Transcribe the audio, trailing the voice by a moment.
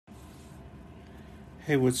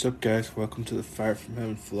Hey, what's up, guys? Welcome to the Fire from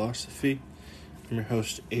Heaven philosophy. I'm your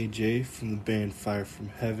host, AJ, from the band Fire from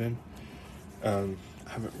Heaven. I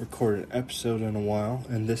haven't recorded an episode in a while,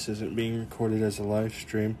 and this isn't being recorded as a live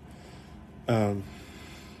stream. But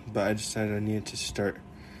I decided I needed to start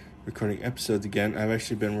recording episodes again. I've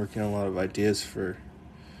actually been working on a lot of ideas for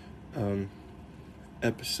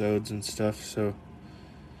episodes and stuff, so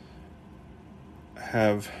I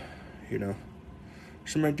have,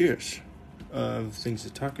 some ideas of things to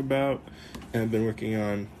talk about, and I've been working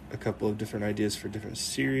on a couple of different ideas for different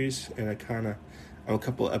series, and I'm a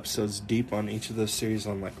couple of episodes deep on each of those series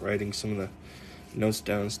on writing some of the notes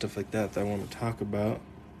down and stuff like that I want to talk about.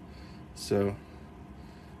 So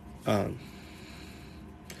I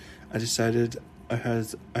decided I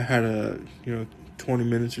had a 20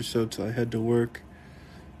 minutes or so till I head to work,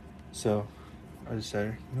 so I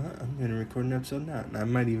decided, I'm going to record an episode now, and I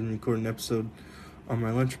might even record an episode on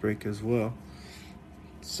my lunch break as well.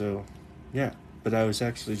 So, yeah. But I was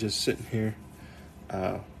actually just sitting here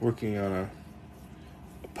working on a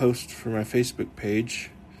post for my Facebook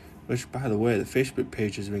page, which, by the way, the Facebook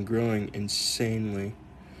page has been growing insanely,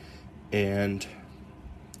 and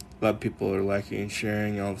a lot of people are liking and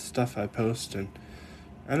sharing all the stuff I post, and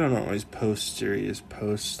I don't always post serious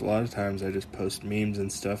posts. A lot of times I just post memes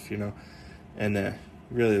and stuff, and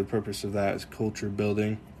really the purpose of that is culture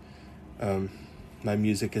building. My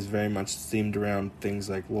music is very much themed around things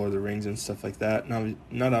like Lord of the Rings and stuff like that.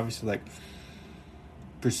 Not obviously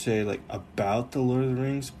per se about the Lord of the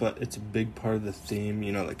Rings, but it's a big part of the theme,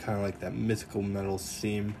 kind of like that mythical metal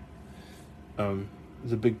theme.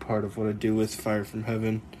 It's a big part of what I do with Fire from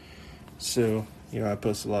Heaven. So, I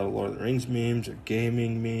post a lot of Lord of the Rings memes or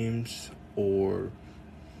gaming memes or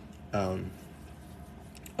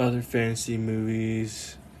other fantasy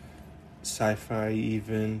movies, sci-fi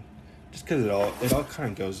even. Just because it all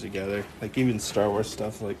kind of goes together, even Star Wars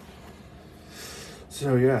stuff,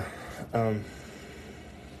 So yeah, I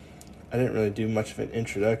didn't really do much of an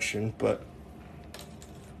introduction, but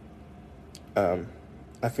I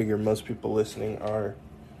figure most people listening are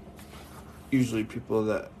usually people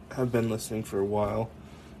that have been listening for a while.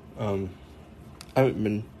 I haven't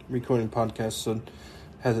been recording podcasts, so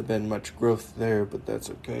hasn't been much growth there, but that's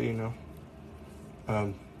okay,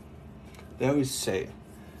 They always say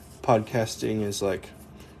podcasting is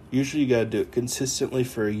usually you gotta do it consistently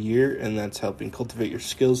for a year, and that's helping cultivate your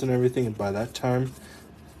skills and everything, and by that time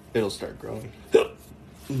it'll start growing.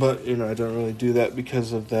 But I don't really do that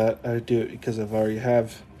because of that. I do it because I've already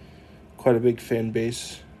have quite a big fan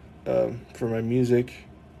base for my music.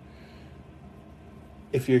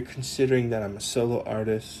 If you're considering that I'm a solo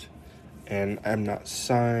artist and I'm not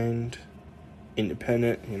signed,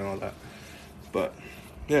 independent, all that, but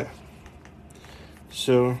yeah.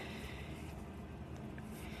 So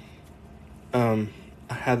I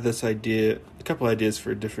had this idea, a couple ideas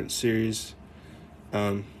for a different series.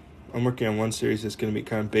 I'm working on one series that's going to be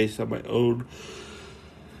kind of based on my own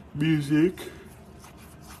music.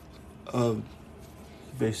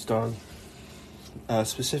 Based on,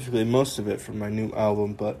 specifically most of it from my new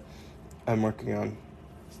album, but I'm working on,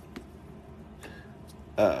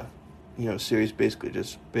 series basically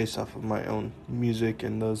just based off of my own music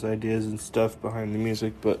and those ideas and stuff behind the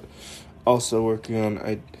music, but also working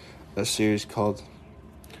on a series called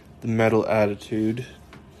The Metal Attitude,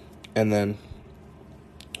 and then,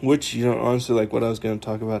 which, honestly, what I was going to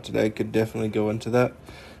talk about today could definitely go into that,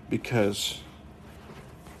 because,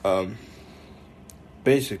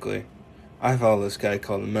 basically, I follow this guy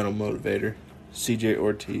called the Metal Motivator, CJ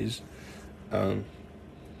Ortiz, from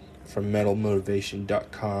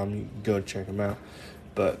metalmotivation.com. You can go check him out,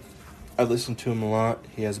 but I listen to him a lot.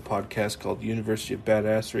 He has a podcast called University of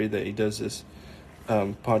Badassery that he does this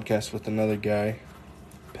podcast with another guy,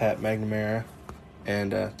 Pat McNamara,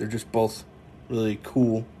 and they're just both really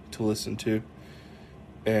cool to listen to,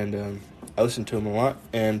 and I listen to him a lot,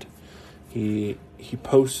 and he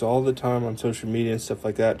posts all the time on social media and stuff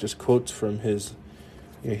like that, just quotes from his,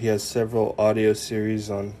 he has several audio series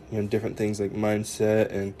on, different things like mindset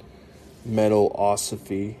and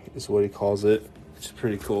metalosophy is what he calls it, which is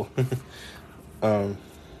pretty cool.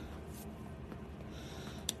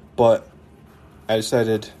 But I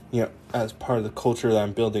decided, as part of the culture that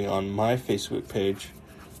I'm building on my Facebook page,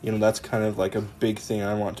 that's kind of a big thing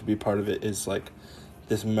I want to be part of it, is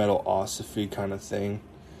this metalosophy kind of thing.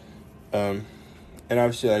 And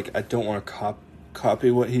obviously, I don't want to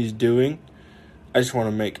copy what he's doing. I just want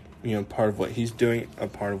to make, part of what he's doing a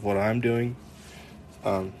part of what I'm doing.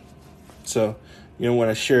 So, when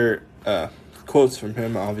I share quotes from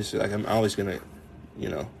him, obviously, I'm always going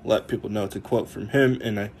to, let people know it's a quote from him,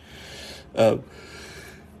 and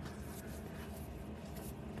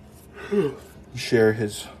share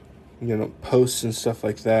his, posts and stuff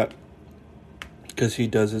like that. Because he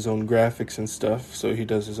does his own graphics and stuff. So he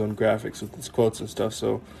does his own graphics with his quotes and stuff.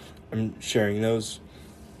 So I'm sharing those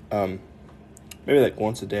maybe like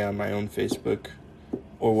once a day on my own Facebook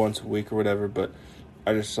or once a week or whatever. But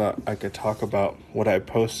I just thought I could talk about what I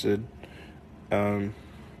posted.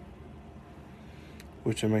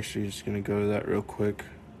 Which I'm actually just going to go to that real quick.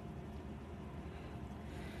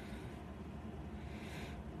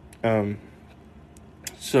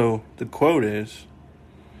 So the quote is,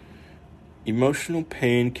 "Emotional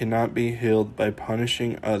pain cannot be healed by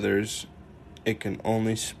punishing others. It can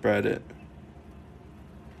only spread it."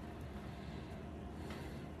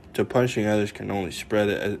 So punishing others can only spread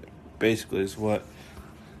it, basically, is what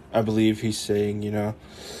I believe he's saying, And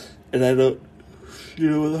I don't,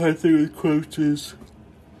 the hard thing with quotes is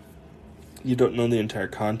you don't know the entire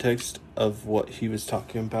context of what he was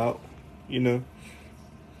talking about,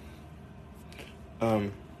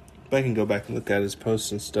 But I can go back and look at his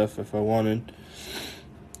posts and stuff if I wanted.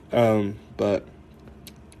 But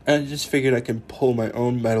I just figured I can pull my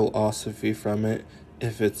own metalosophy from it.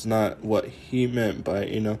 If it's not what he meant by,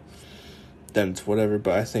 then it's whatever.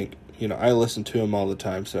 But I think, I listen to him all the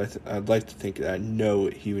time, so I'd like to think that I know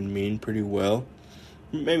what he would mean pretty well.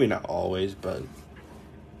 Maybe not always, but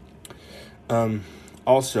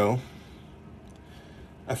also,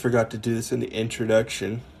 I forgot to do this in the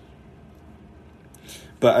introduction.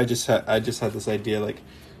 But I just had this idea, like,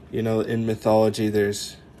 in mythology,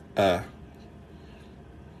 there's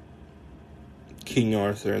King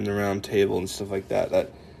Arthur and the Round Table and stuff like that.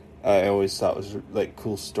 That I always thought was like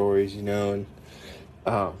cool stories, and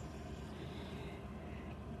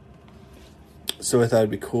so I thought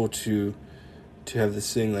it'd be cool to have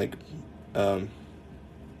this thing like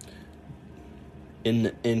in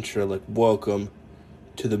the intro, like, "Welcome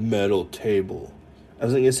to the metal table." I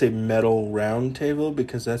wasn't going to say metal round table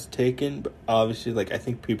because that's taken, but obviously, like, I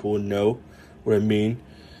think people would know what I mean.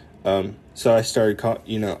 So I started,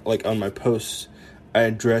 like, on my posts, I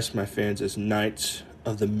address my fans as Knights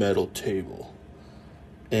of the Metal Table.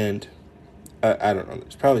 And I don't know,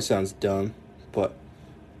 this probably sounds dumb, but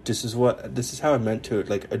this is how I meant to,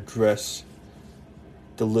 like, address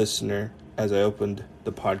the listener as I opened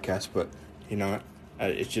the podcast. But,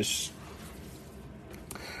 it's just,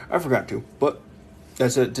 I forgot to, but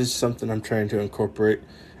this is something I'm trying to incorporate.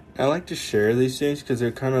 I like to share these things because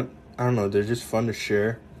they're kind of, I don't know, they're just fun to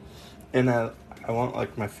share. And I want,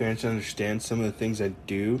 like, my fans to understand some of the things I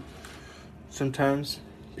do sometimes,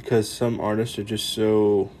 because some artists are just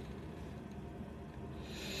so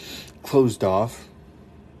closed off,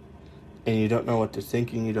 and you don't know what they're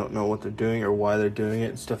thinking, you don't know what they're doing or why they're doing it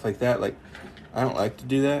and stuff like that. Like, I don't like to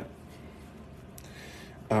do that.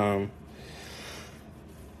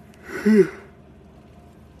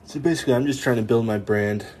 So basically, I'm just trying to build my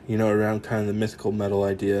brand, around kind of the mythical metal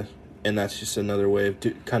idea. And that's just another way of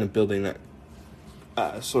kind of building that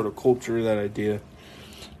sort of culture, that idea.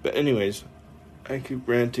 But anyways, I keep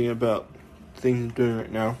ranting about things I'm doing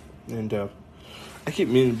right now. And I keep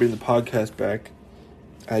meaning to bring the podcast back.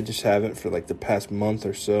 I just haven't for like the past month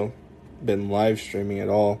or so been live streaming at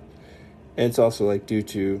all. And it's also like due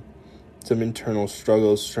to some internal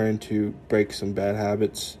struggles trying to break some bad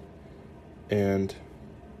habits. And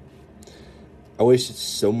I wasted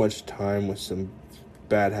so much time with some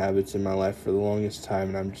bad habits in my life for the longest time,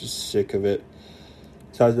 and I'm just sick of it.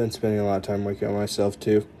 So I've been spending a lot of time working on myself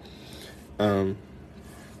too.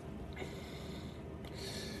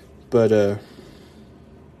 But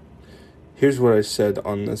here's what I said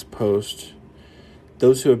on this post.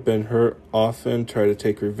 Those who have been hurt often try to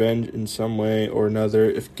take revenge in some way or another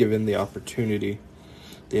if given the opportunity.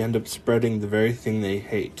 They end up spreading the very thing they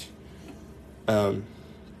hate.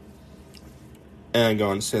 And I go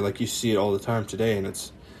on to say, like, you see it all the time today, and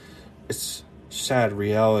it's sad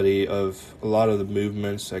reality of a lot of the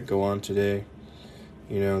movements that go on today.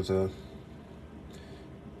 I'm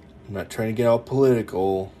not trying to get all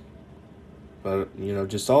political, but,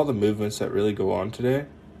 just all the movements that really go on today,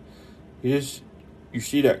 you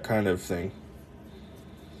see that kind of thing.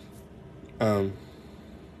 I'm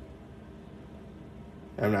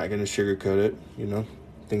not going to sugarcoat it,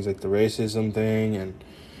 things like the racism thing and,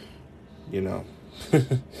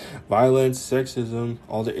 violence, sexism,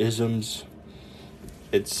 all the isms.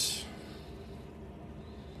 It's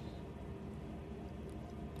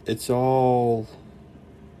all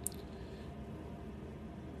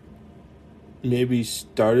maybe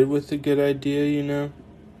started with a good idea,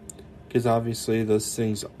 because obviously those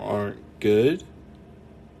things aren't good.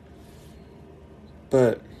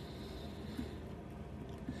 But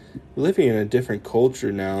living in a different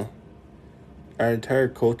culture now, our entire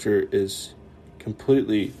culture is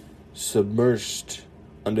completely submersed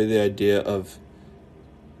under the idea of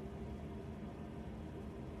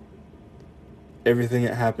everything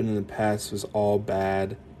that happened in the past was all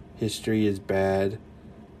bad. History is bad.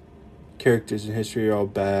 Characters in history are all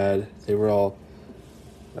bad. They were all,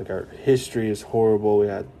 like, our history is horrible. We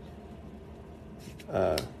had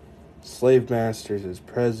slave masters as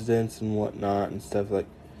presidents and whatnot and stuff. Like,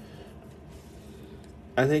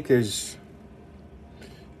 I think there's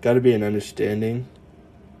got to be an understanding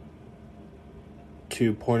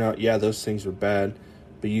to point out, yeah, those things were bad,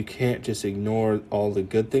 but you can't just ignore all the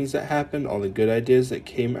good things that happened, all the good ideas that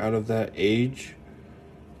came out of that age,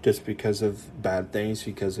 just because of bad things,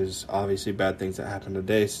 because there's obviously bad things that happen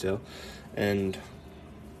today still.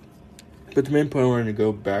 But the main point I wanted to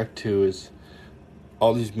go back to is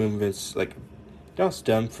all these movements, like, they all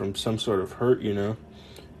stem from some sort of hurt, And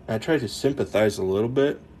I try to sympathize a little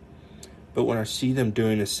bit, but when I see them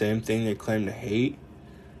doing the same thing they claim to hate,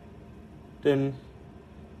 then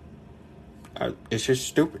it's just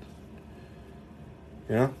stupid.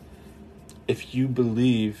 If you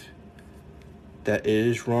believe that it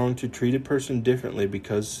is wrong to treat a person differently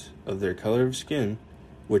because of their color of skin,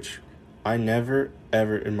 which I never,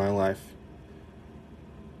 ever in my life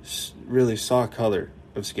really saw color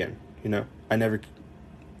of skin, I never,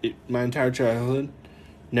 my entire childhood,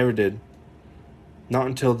 never did. Not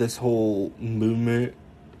until this whole movement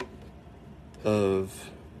of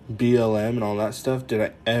BLM and all that stuff did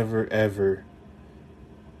I ever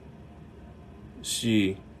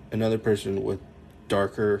see another person with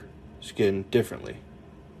darker skin differently.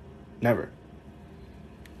 Never.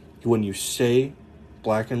 When you say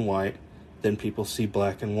black and white, then people see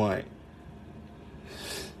black and white.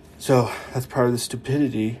 So that's part of the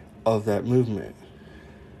stupidity of that movement.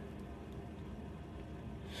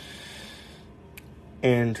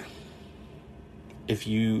 And if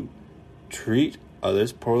you treat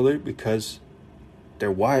others poorly because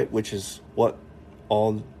they're white, which is what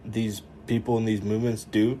all these people in these movements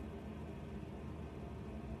do,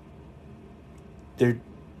 they're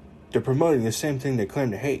promoting the same thing they claim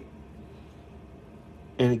to hate.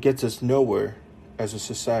 And it gets us nowhere as a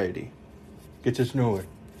society. Gets us nowhere.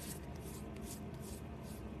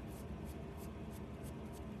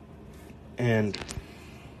 And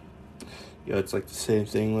it's like the same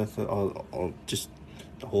thing with all just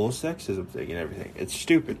the whole sexism thing and everything. It's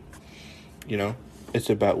stupid. It's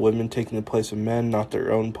about women taking the place of men, not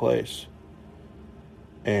their own place.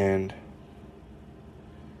 And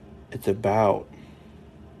it's about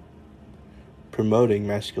promoting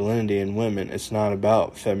masculinity in women. It's not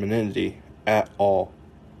about femininity at all.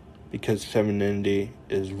 Because femininity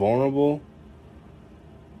is vulnerable.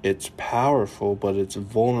 It's powerful, but it's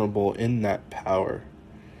vulnerable in that power.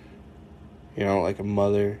 Like a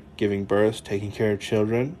mother giving birth, taking care of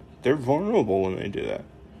children. They're vulnerable when they do that.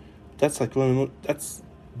 That's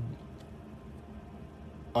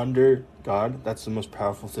under God, that's the most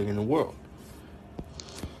powerful thing in the world.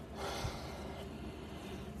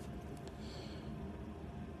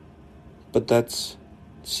 But that's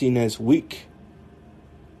seen as weak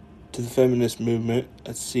to the feminist movement.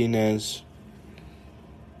 That's seen as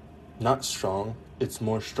not strong. It's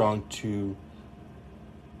more strong to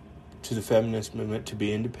the feminist movement to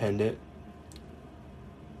be independent,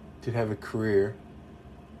 to have a career.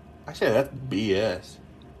 I say that's BS.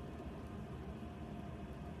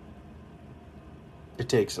 It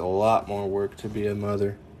takes a lot more work to be a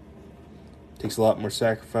mother. It takes a lot more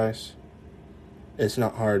sacrifice. It's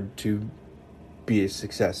not hard to be a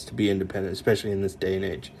success, to be independent, especially in this day and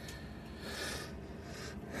age.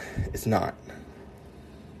 It's not.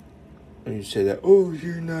 When you say that, oh,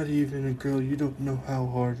 you're not even a girl, you don't know how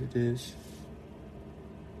hard it is.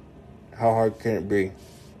 How hard can it be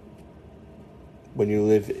when you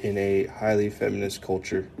live in a highly feminist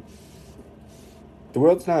culture? The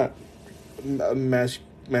world's not a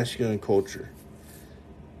masculine culture.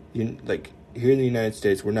 Like, here in the United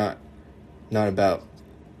States, we're not about,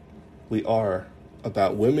 we are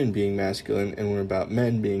about women being masculine and we're about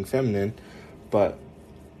men being feminine, but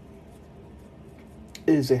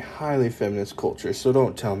it is a highly feminist culture, so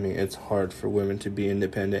don't tell me it's hard for women to be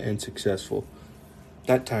independent and successful.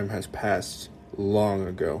 That time has passed long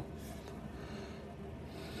ago.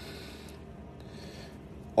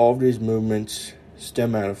 All of these movements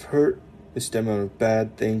stem out of hurt. They stem out of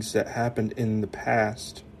bad things that happened in the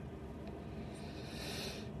past.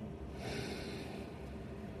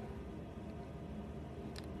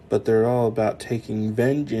 But they're all about taking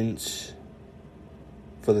vengeance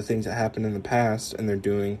for the things that happened in the past, and they're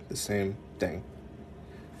doing the same thing.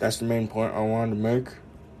 That's the main point I wanted to make.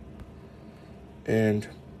 And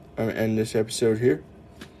I'm going to end this episode here.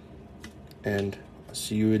 And I'll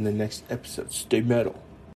see you in the next episode. Stay metal.